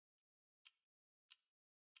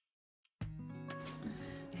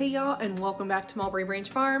Hey y'all, and welcome back to Mulberry Branch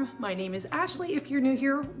Farm. My name is Ashley. If you're new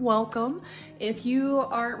here, welcome. If you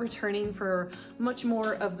are returning for much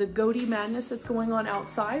more of the goatee madness that's going on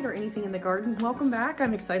outside or anything in the garden, welcome back.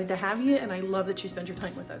 I'm excited to have you, and I love that you spend your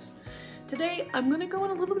time with us. Today, I'm gonna go in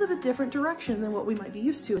a little bit of a different direction than what we might be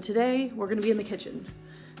used to. Today, we're gonna be in the kitchen.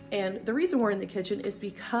 And the reason we're in the kitchen is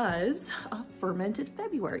because of Fermented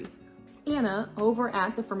February. Anna over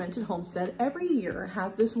at the Fermented Homestead every year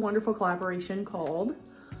has this wonderful collaboration called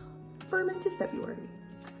Fermented February.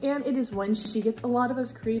 And it is when she gets a lot of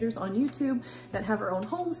us creators on YouTube that have our own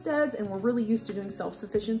homesteads and we're really used to doing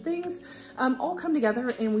self-sufficient things, all come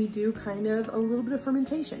together and we do kind of a little bit of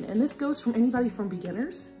fermentation. And this goes from anybody from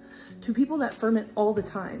beginners to people that ferment all the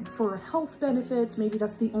time for health benefits. Maybe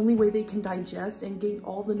that's the only way they can digest and gain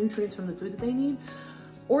all the nutrients from the food that they need.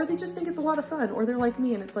 Or they just think it's a lot of fun, or they're like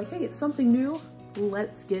me and it's like, hey, it's something new,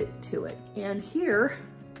 let's get to it. And here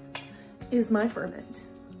is my ferment.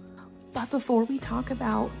 But before we talk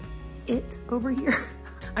about it over here,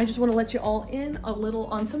 I just want to let you all in a little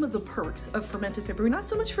on some of the perks of Fermented February. Not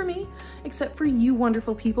so much for me, except for you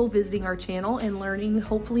wonderful people visiting our channel and learning,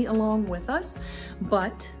 hopefully along with us.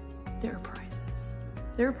 But there are prizes.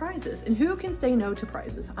 There are prizes. And who can say no to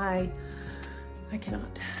prizes? I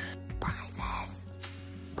cannot. Prizes.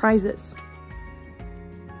 Prizes.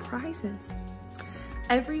 Prizes.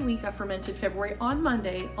 Every week of Fermented February on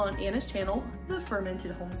Monday on Anna's channel, The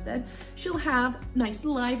Fermented Homestead, she'll have nice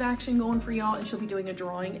live action going for y'all, and she'll be doing a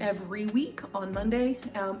drawing every week on Monday,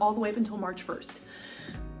 all the way up until March 1st.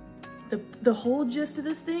 The whole gist of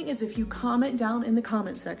this thing is if you comment down in the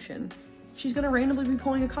comment section, she's gonna randomly be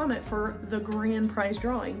pulling a comment for the grand prize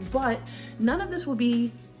drawing, but none of this will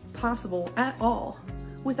be possible at all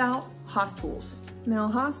without Haas Tools. Now,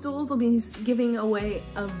 Haas Tools will be giving away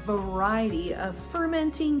a variety of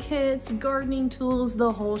fermenting kits, gardening tools,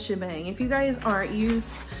 the whole shebang. If you guys aren't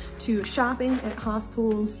used to shopping at Haas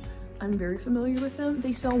Tools, I'm very familiar with them.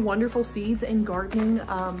 They sell wonderful seeds and gardening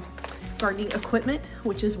equipment,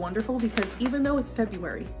 which is wonderful because even though it's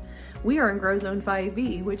February, we are in Grow Zone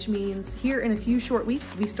 5B, which means here in a few short weeks,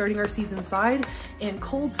 we'll be starting our seeds inside, and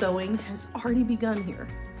cold sowing has already begun here.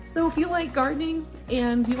 So if you like gardening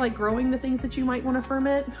and you like growing the things that you might want to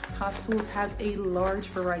ferment, Haas Tools has a large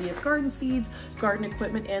variety of garden seeds, garden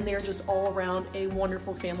equipment, and they're just all around a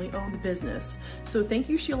wonderful family-owned business. So thank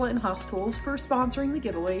you, Sheila and Haas Tools, for sponsoring the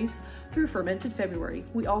giveaways through Fermented February.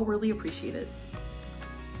 We all really appreciate it.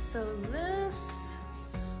 So this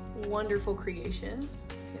wonderful creation,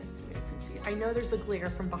 yes, you guys can see it. I know there's a glare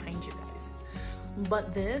from behind you guys,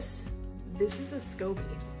 but this is a SCOBY.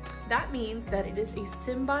 That means that it is a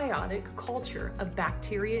symbiotic culture of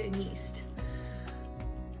bacteria and yeast,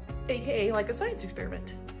 AKA like a science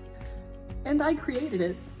experiment. And I created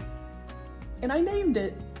it and I named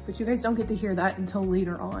it, but you guys don't get to hear that until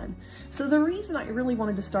later on. So the reason I really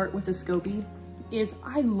wanted to start with a SCOBY is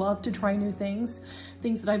I love to try new things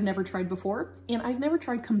that I've never tried before, and I've never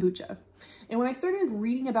tried kombucha. And when I started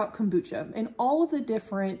reading about kombucha and all of the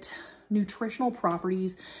different nutritional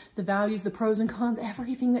properties, the values, the pros and cons,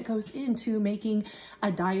 everything that goes into making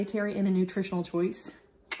a dietary and a nutritional choice,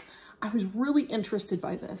 I was really interested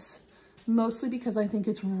by this, mostly because I think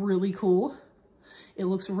it's really cool. It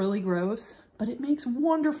looks really gross, but it makes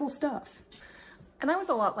wonderful stuff. And I was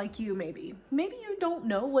a lot like you, maybe. Maybe you don't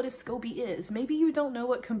know what a SCOBY is. Maybe you don't know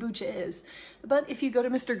what kombucha is. But if you go to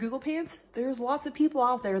Mr. Google Pants, there's lots of people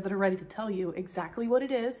out there that are ready to tell you exactly what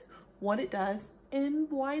it is, what it does,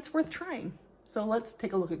 and why it's worth trying. So let's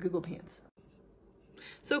take a look at Google Pants.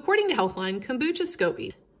 So according to Healthline, kombucha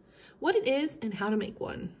SCOBY, what it is and how to make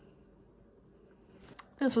one.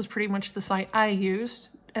 This was pretty much the site I used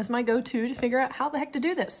as my go-to to figure out how the heck to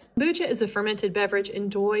do this. Kombucha is a fermented beverage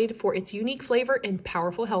enjoyed for its unique flavor and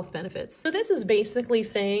powerful health benefits. So this is basically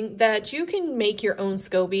saying that you can make your own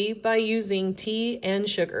SCOBY by using tea and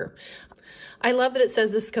sugar. I love that it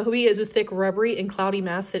says the SCOBY is a thick, rubbery, and cloudy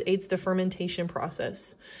mass that aids the fermentation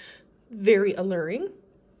process. Very alluring.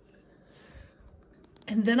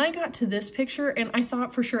 And then I got to this picture and I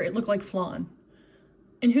thought for sure it looked like flan.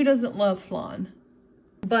 And who doesn't love flan?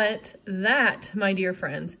 But that, my dear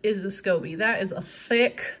friends, is the SCOBY. That is a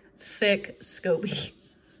thick, thick SCOBY.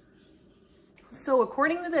 So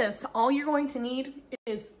according to this, all you're going to need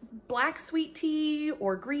is black sweet tea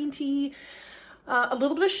or green tea, a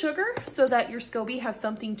little bit of sugar so that your SCOBY has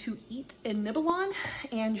something to eat and nibble on,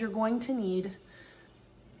 and you're going to need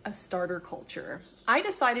a starter culture. I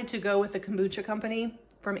decided to go with the kombucha company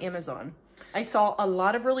from Amazon. I saw a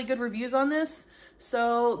lot of really good reviews on this,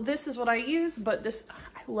 so this is what I use, but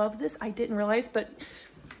I love this. I didn't realize, but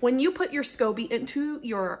When you put your SCOBY into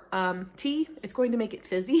your tea, it's going to make it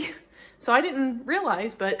fizzy. So I didn't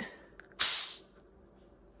realize, but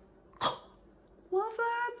love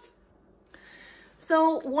that.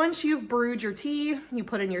 So once you've brewed your tea, you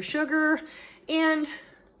put in your sugar and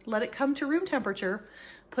let it come to room temperature.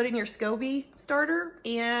 Put in your SCOBY starter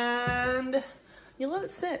and you let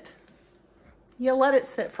it sit. You let it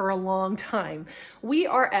sit for a long time. We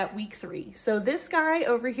are at week 3. So this guy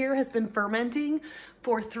over here has been fermenting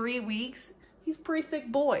for 3 weeks. He's a pretty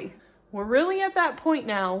thick boy. We're really at that point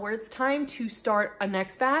now where it's time to start a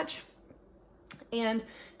next batch and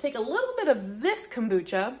take a little bit of this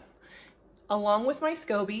kombucha along with my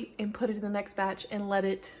SCOBY and put it in the next batch and let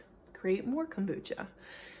it create more kombucha.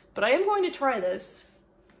 But I am going to try this.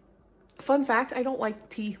 Fun fact, I don't like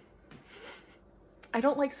tea. I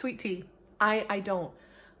don't like sweet tea. I don't.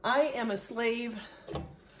 I am a slave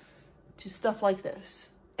to stuff like this.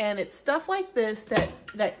 And it's stuff like this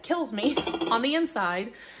that kills me on the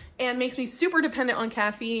inside and makes me super dependent on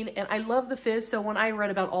caffeine. And I love the fizz. So when I read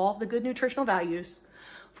about all the good nutritional values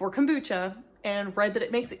for kombucha and read that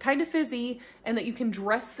it makes it kind of fizzy and that you can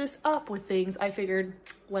dress this up with things, I figured,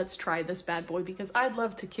 let's try this bad boy because I'd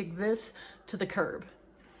love to kick this to the curb.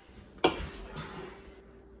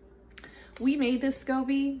 We made this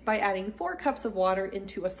SCOBY by adding 4 cups of water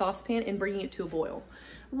into a saucepan and bringing it to a boil.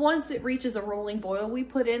 Once it reaches a rolling boil, we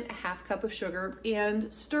put in a 1/2 cup of sugar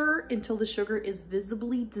and stir until the sugar is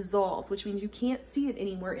visibly dissolved, which means you can't see it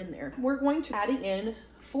anywhere in there. We're going to add in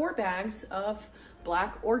 4 bags of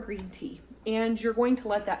black or green tea, and you're going to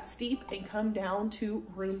let that steep and come down to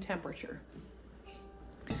room temperature.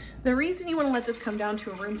 The reason you want to let this come down to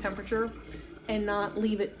a room temperature and not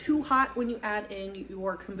leave it too hot when you add in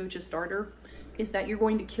your kombucha starter is that you're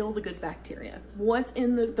going to kill the good bacteria. What's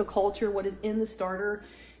in the culture, what is in the starter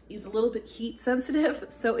is a little bit heat sensitive.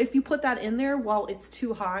 So if you put that in there while it's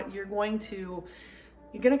too hot, you're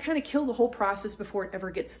gonna kind of kill the whole process before it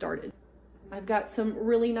ever gets started. I've got some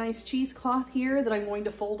really nice cheesecloth here that I'm going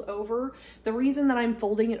to fold over. The reason that I'm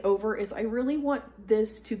folding it over is I really want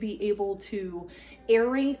this to be able to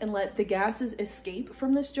aerate and let the gases escape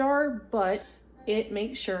from this jar, but it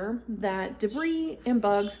makes sure that debris and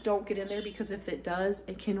bugs don't get in there, because if it does,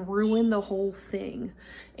 it can ruin the whole thing.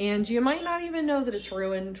 And you might not even know that it's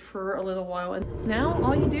ruined for a little while. And now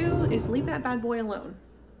all you do is leave that bad boy alone.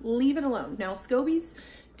 Leave it alone. Now SCOBYs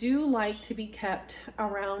do like to be kept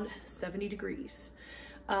around 70 degrees.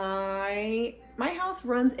 My house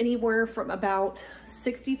runs anywhere from about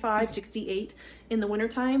 65, 68 in the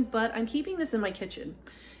wintertime, but I'm keeping this in my kitchen.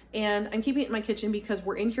 And I'm keeping it in my kitchen because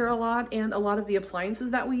we're in here a lot, and a lot of the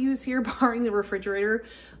appliances that we use here, barring the refrigerator,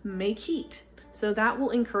 make heat. So that will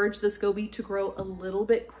encourage the SCOBY to grow a little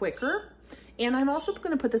bit quicker. And I'm also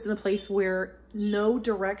going to put this in a place where no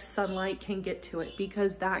direct sunlight can get to it,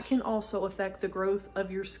 because that can also affect the growth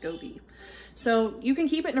of your SCOBY. So you can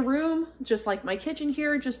keep it in a room, just like my kitchen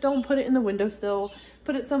here. Just don't put it in the windowsill.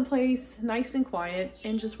 Put it someplace nice and quiet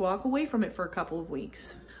and just walk away from it for a couple of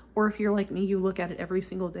weeks. Or if you're like me, you look at it every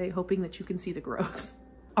single day, hoping that you can see the growth.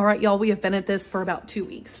 All right, y'all, we have been at this for about 2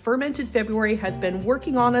 weeks. Fermented February has been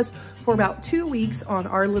working on us for about 2 weeks on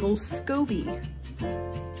our little SCOBY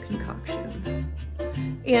concoction.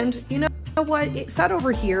 And you know what? It sat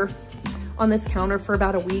over here on this counter for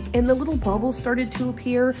about a week, and the little bubbles started to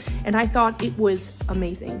appear, and I thought it was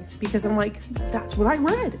amazing because I'm like, that's what I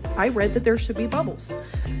read. I read that there should be bubbles.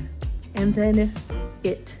 And then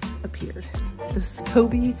it appeared. The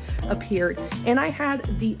SCOBY appeared, and I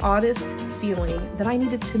had the oddest feeling that I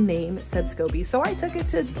needed to name said SCOBY. So I took it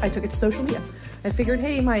to social media. I figured,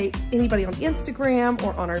 hey, anybody on Instagram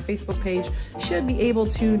or on our Facebook page should be able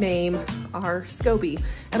to name our SCOBY.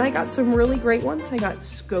 And I got some really great ones. I got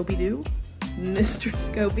Scooby-Doo, Mr.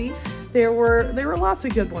 SCOBY. There were lots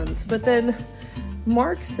of good ones, but then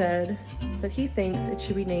Mark said that he thinks it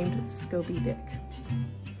should be named SCOBY Dick.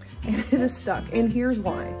 And it is stuck, and here's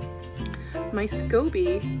why. My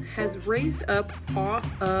SCOBY has raised up off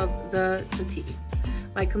of the tea.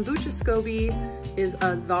 My kombucha SCOBY is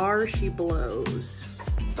a thar she blows.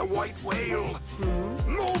 The white whale.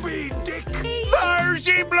 Moby Dick. Thar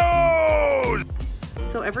she blows.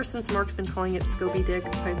 So ever since Mark's been calling it SCOBY Dick,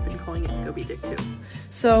 I've been calling it SCOBY Dick too.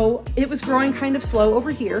 So it was growing kind of slow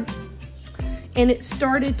over here, and it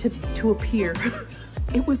started to appear.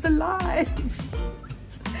 It was alive.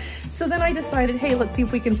 So then I decided, hey, let's see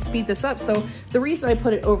if we can speed this up. So the reason I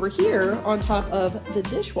put it over here on top of the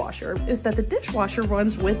dishwasher is that the dishwasher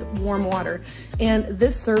runs with warm water, and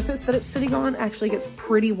this surface that it's sitting on actually gets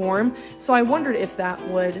pretty warm. So I wondered if that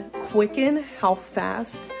would quicken how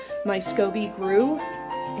fast my SCOBY grew,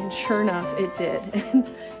 and sure enough, it did.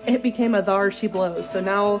 it became a Thar She Blows. So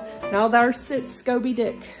now there sits SCOBY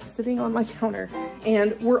Dick sitting on my counter,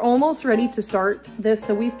 and we're almost ready to start this.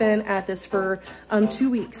 So we've been at this for 2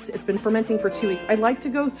 weeks. It's been fermenting for 2 weeks. I'd like to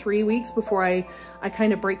go 3 weeks before I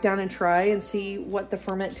kind of break down and try and see what the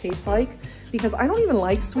ferment tastes like, because I don't even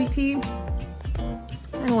like sweet tea.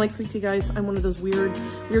 I don't like sweet tea, guys. I'm one of those weird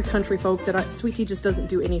country folk that sweet tea just doesn't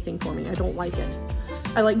do anything for me. I don't like it.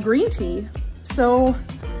 I like green tea. So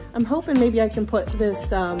I'm hoping maybe I can put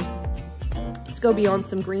this SCOBY on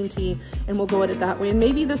some green tea and we'll go at it that way. And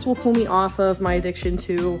maybe this will pull me off of my addiction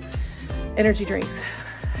to energy drinks.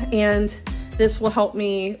 And this will help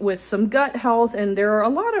me with some gut health. And there are a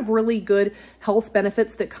lot of really good health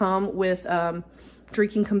benefits that come with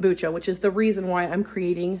drinking kombucha, which is the reason why I'm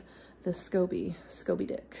creating the SCOBY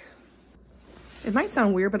Dick. It might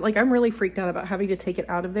sound weird, but like I'm really freaked out about having to take it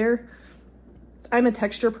out of there. I'm a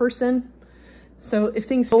texture person. So if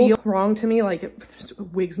things feel wrong to me, like it just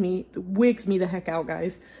wigs me the heck out,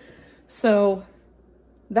 guys. So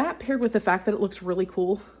that paired with the fact that it looks really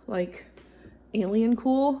cool, like alien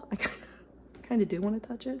cool, I kind of do want to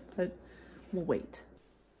touch it, but we'll wait.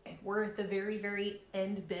 We're at the very, very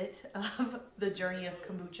end bit of the journey of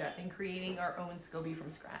kombucha and creating our own SCOBY from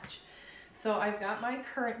scratch. So I've got my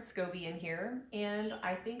current SCOBY in here, and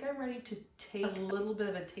I think I'm ready to take a little bit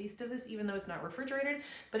of a taste of this, even though it's not refrigerated,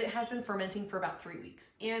 but it has been fermenting for about 3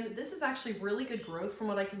 weeks. And this is actually really good growth from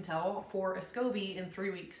what I can tell for a SCOBY in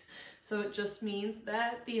 3 weeks. So it just means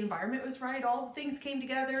that the environment was right, all the things came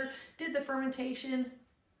together, did the fermentation,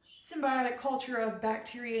 symbiotic culture of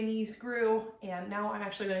bacteria and yeast grew, and now I'm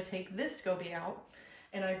actually going to take this SCOBY out,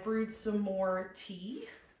 and I brewed some more tea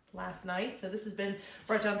last night. So this has been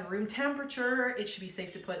brought down to room temperature. It should be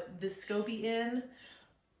safe to put this SCOBY in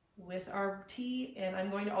with our tea, and I'm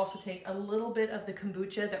going to also take a little bit of the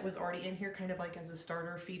kombucha that was already in here, kind of like as a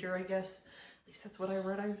starter feeder, I guess. At least that's what I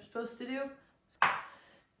read I was supposed to do. It's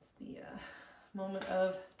the moment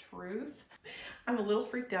of truth. I'm a little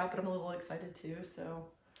freaked out, but I'm a little excited too, so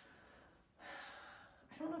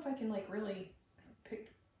I don't know if I can like really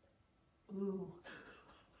pick. Ooh.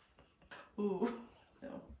 So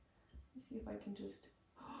let me see if I can just,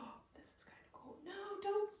 oh, this is kind of cool. No,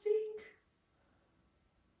 don't sink.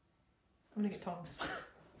 I'm gonna get tongs.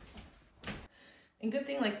 And good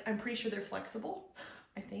thing, like, I'm pretty sure they're flexible,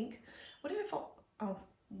 I think. What if it falls? Oh,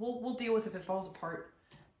 we'll deal with if it falls apart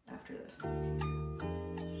after this.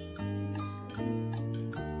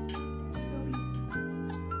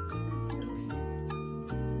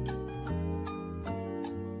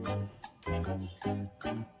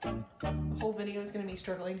 The whole video is going to be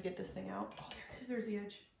struggling to get this thing out. Oh, there it is. There's the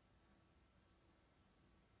edge.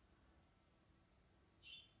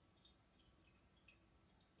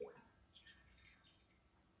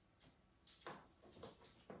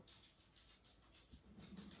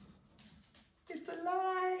 It's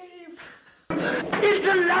alive! It's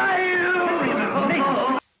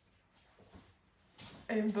alive!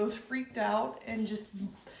 I am both freaked out and just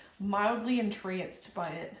mildly entranced by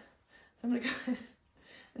it. So I'm gonna go ahead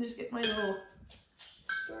and just get my little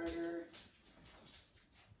starter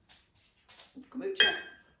kombucha.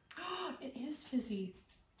 Oh, it is fizzy.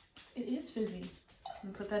 It is fizzy. I'm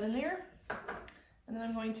gonna put that in there, and then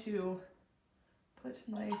I'm going to put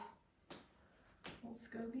my little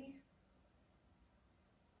SCOBY.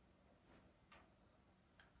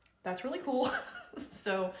 That's really cool.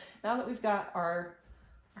 So now that we've got our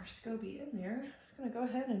SCOBY in there, I'm gonna go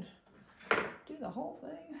ahead and do the whole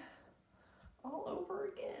thing all over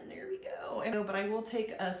again. There we go. But I will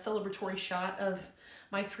take a celebratory shot of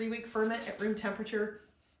my 3-week ferment at room temperature.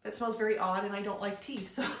 That smells very odd, and I don't like tea,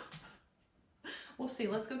 so we'll see.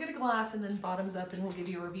 Let's go get a glass and then bottoms up, and we'll give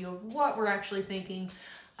you a review of what we're actually thinking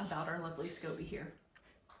about our lovely SCOBY here.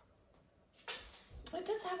 It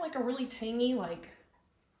does have like a really tangy, like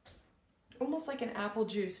almost like an apple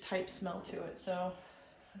juice type smell to it, so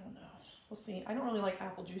I don't know. We'll see. I don't really like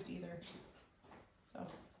apple juice either, so.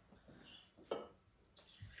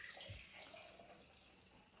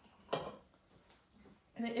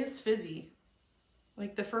 And it is fizzy.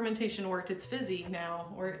 Like the fermentation worked, it's fizzy now,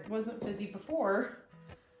 where it wasn't fizzy before.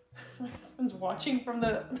 My husband's watching from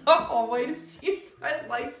the hallway to see if I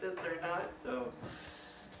like this or not, so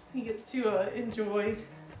he gets to enjoy.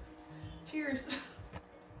 Cheers.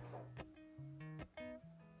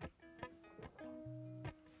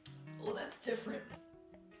 Oh, that's different.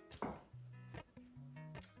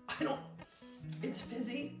 It's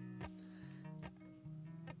fizzy.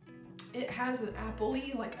 It has an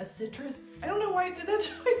apple-y, like a citrus. I don't know why it did that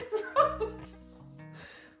to my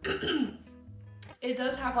throat. It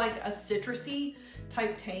does have like a citrusy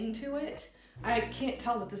type tang to it. I can't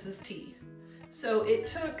tell that this is tea. So it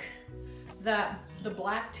took the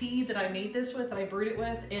black tea that I made this with, that I brewed it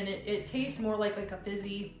with, and it tastes more like a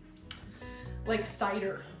fizzy, like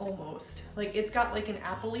cider almost. Like it's got like an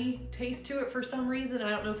appley taste to it for some reason. I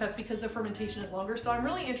don't know if that's because the fermentation is longer. So I'm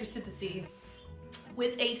really interested to see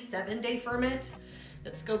with a 7-day ferment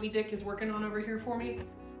that SCOBY Dick is working on over here for me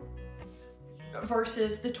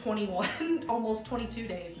versus the 21, almost 22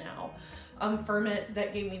 days now ferment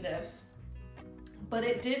that gave me this. But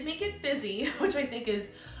it did make it fizzy, which I think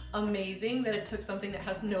is amazing that it took something that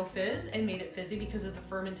has no fizz and made it fizzy because of the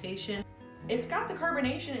fermentation. It's got the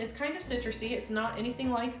carbonation, it's kind of citrusy. It's not anything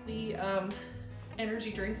like the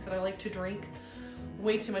energy drinks that I like to drink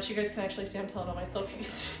way too much. You guys can actually see I'm telling on myself.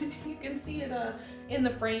 You can see it in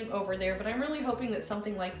the frame over there, but I'm really hoping that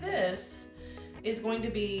something like this is going to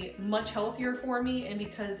be much healthier for me, and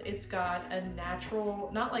because it's got a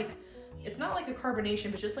natural, it's not like a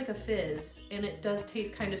carbonation, but just like a fizz, and it does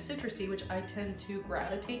taste kind of citrusy, which I tend to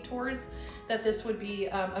gravitate towards, that this would be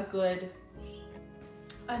a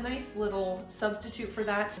nice little substitute for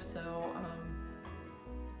that. So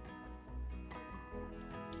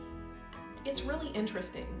it's really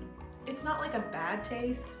interesting. It's not like a bad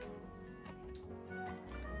taste,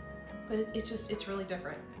 but it's really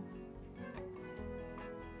different.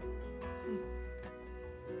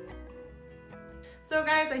 So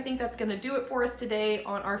guys, I think that's gonna do it for us today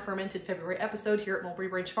on our Fermented February episode here at Mulberry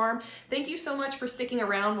Branch Farm. Thank you so much for sticking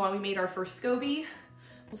around while we made our first SCOBY.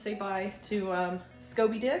 We'll say bye to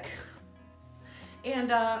SCOBY Dick.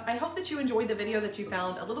 And I hope that you enjoyed the video, that you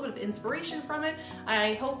found a little bit of inspiration from it.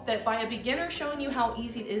 I hope that by a beginner showing you how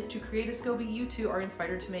easy it is to create a SCOBY, you too are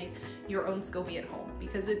inspired to make your own SCOBY at home,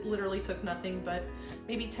 because it literally took nothing but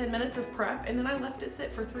maybe 10 minutes of prep, and then I left it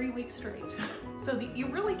sit for 3 weeks straight. So you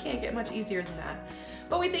really can't get much easier than that.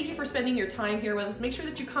 But we thank you for spending your time here with us. Make sure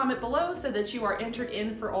that you comment below so that you are entered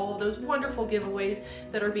in for all of those wonderful giveaways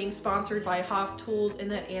that are being sponsored by Haas Tools,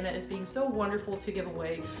 and that Anna is being so wonderful to give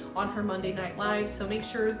away on her Monday Night Lives. So make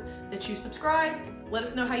sure that you subscribe, let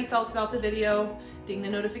us know how you felt about the video, ding the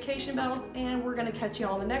notification bells, and we're gonna catch you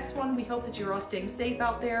all in the next one. We hope that you're all staying safe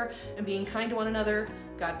out there and being kind to one another.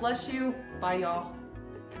 God bless you. Bye, y'all.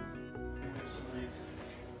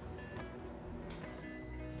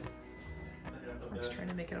 I'm just trying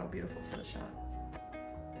to make it all beautiful for the shot.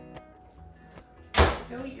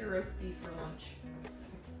 Go eat your roast beef for lunch.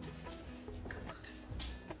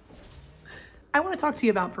 I want to talk to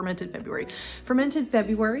you about Fermented February. Fermented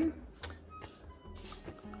February.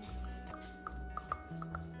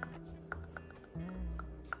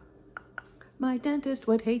 My dentist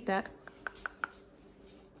would hate that.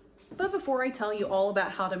 But before I tell you all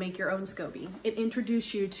about how to make your own SCOBY, it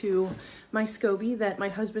introduce you to my SCOBY that my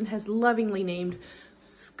husband has lovingly named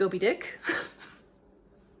SCOBY Dick.